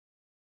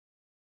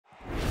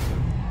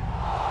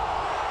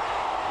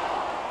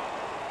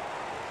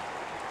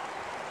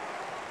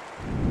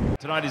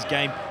Tonight is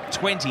game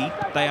 20.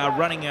 They are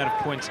running out of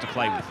points to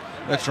play with.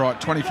 That's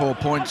right, 24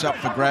 points up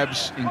for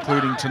grabs,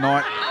 including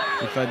tonight.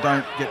 If they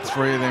don't get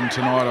 3 of them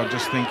tonight, I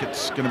just think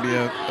it's going to be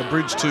a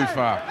bridge too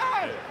far.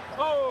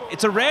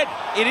 It's a red.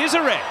 It is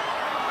a red.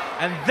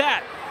 And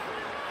that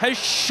has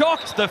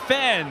shocked the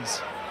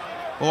fans.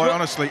 Well, I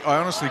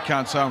honestly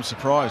can't say I'm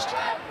surprised.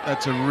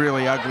 That's a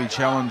really ugly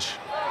challenge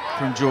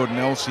from Jordan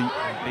Elsey.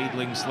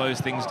 Beadling slows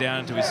things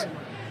down to his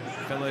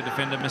fellow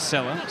defender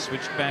Masella.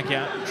 Switched back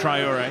out,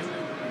 Traore.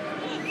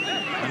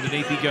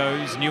 Underneath he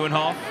goes,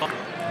 Nieuwenhof.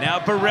 Now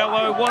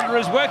Borrello,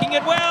 Wanderers working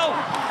it well.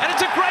 And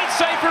it's a great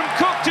save from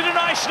Cook to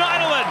deny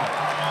Schneiderlin.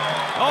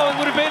 Oh, it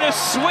would have been a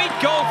sweet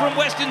goal from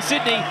Western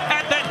Sydney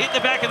had that hit the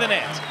back of the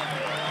net.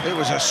 It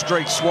was a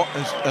sweet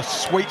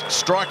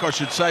strike, I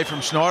should say,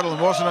 from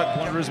Schneiderlin, wasn't it?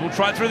 Wanderers will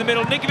try through the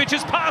middle.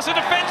 Nikovic's pass, a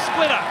defence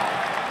splitter.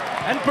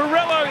 And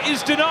Borrello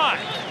is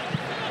denied.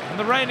 And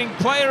the reigning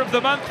player of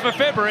the month for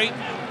February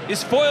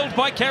is foiled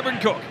by Cameron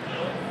Cook.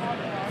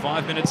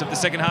 5 minutes of the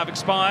second half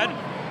expired.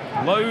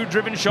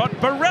 Low-driven shot.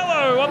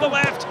 Borrello on the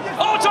left.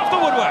 Oh, it's off the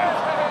woodwork.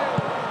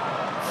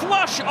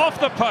 Flush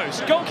off the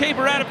post.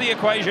 Goalkeeper out of the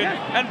equation.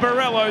 And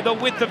Borrello the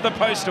width of the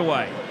post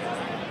away.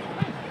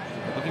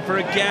 Looking for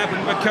a gap,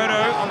 and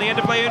Makoto on the end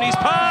of Leonie's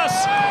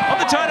pass. On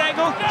the tight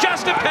angle,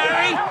 just a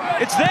parry.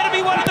 It's there to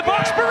be one in the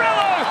box.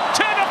 Borrello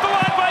turned off the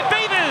line by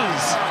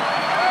Beavers.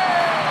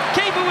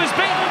 Keeper was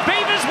beaten,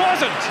 Beavers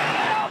wasn't.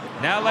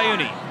 Now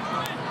Leonie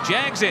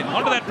jags in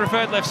onto that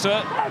preferred left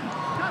foot.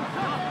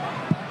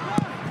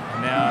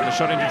 Now the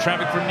shot into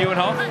traffic from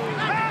Nieuwenhof.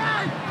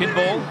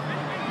 Pinball.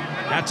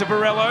 Out to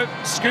Borrello.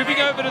 Scooping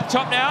over to the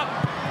top now.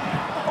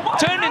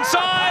 Turned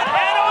inside,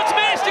 and oh, it's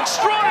missed.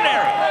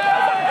 Extraordinary.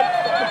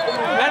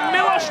 And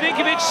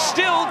Nikovic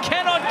still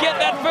cannot get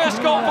that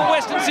first goal for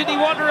Western Sydney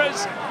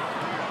Wanderers.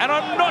 And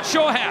I'm not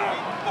sure how.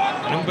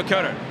 And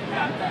Makoto.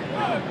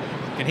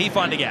 Can he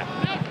find a gap?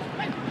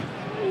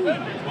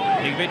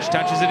 Nikovic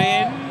touches it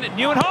in.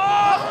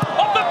 Nieuwenhof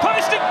off the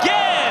post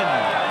again.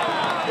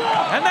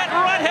 And that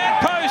right-hand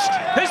post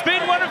has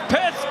been one of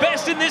Perth's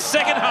best in this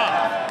second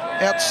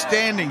half.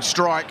 Outstanding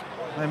strike.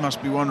 They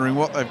must be wondering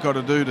what they've got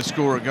to do to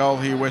score a goal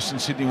here, Western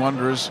Sydney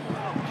Wanderers.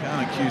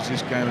 Can't accuse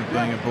this game of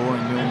being a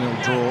boring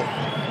 0-0 draw.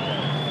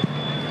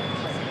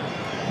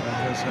 It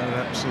has had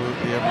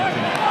absolutely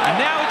everything. And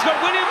now it's got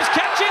Williams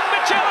catching,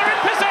 Machella in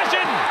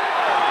possession.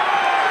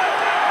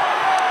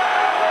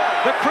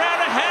 The crowd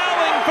are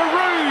howling for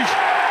Rouge.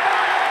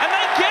 And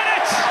they get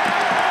it.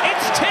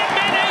 It's 10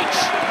 men each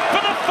for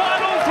the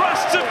final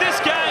thrusts of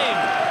this game.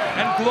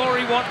 And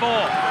Glory want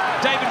more.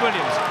 David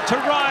Williams to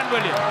Ryan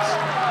Williams.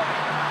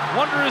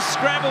 Wanderers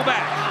scramble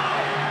back.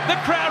 The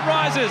crowd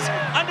rises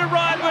under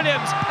Ryan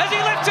Williams as he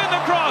lifts in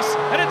the cross,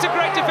 and it's a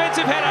great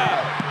defensive header.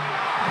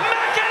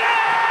 McInnes!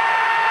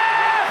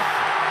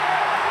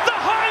 The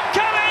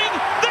homecoming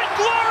that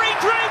Glory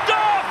dreamed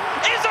of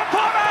is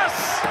upon us!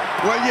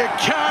 Well, you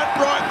can't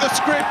write the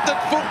script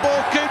that football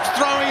keeps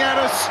throwing at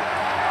us.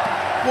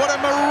 What a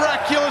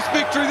miraculous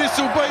victory this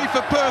will be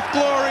for Perth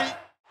Glory.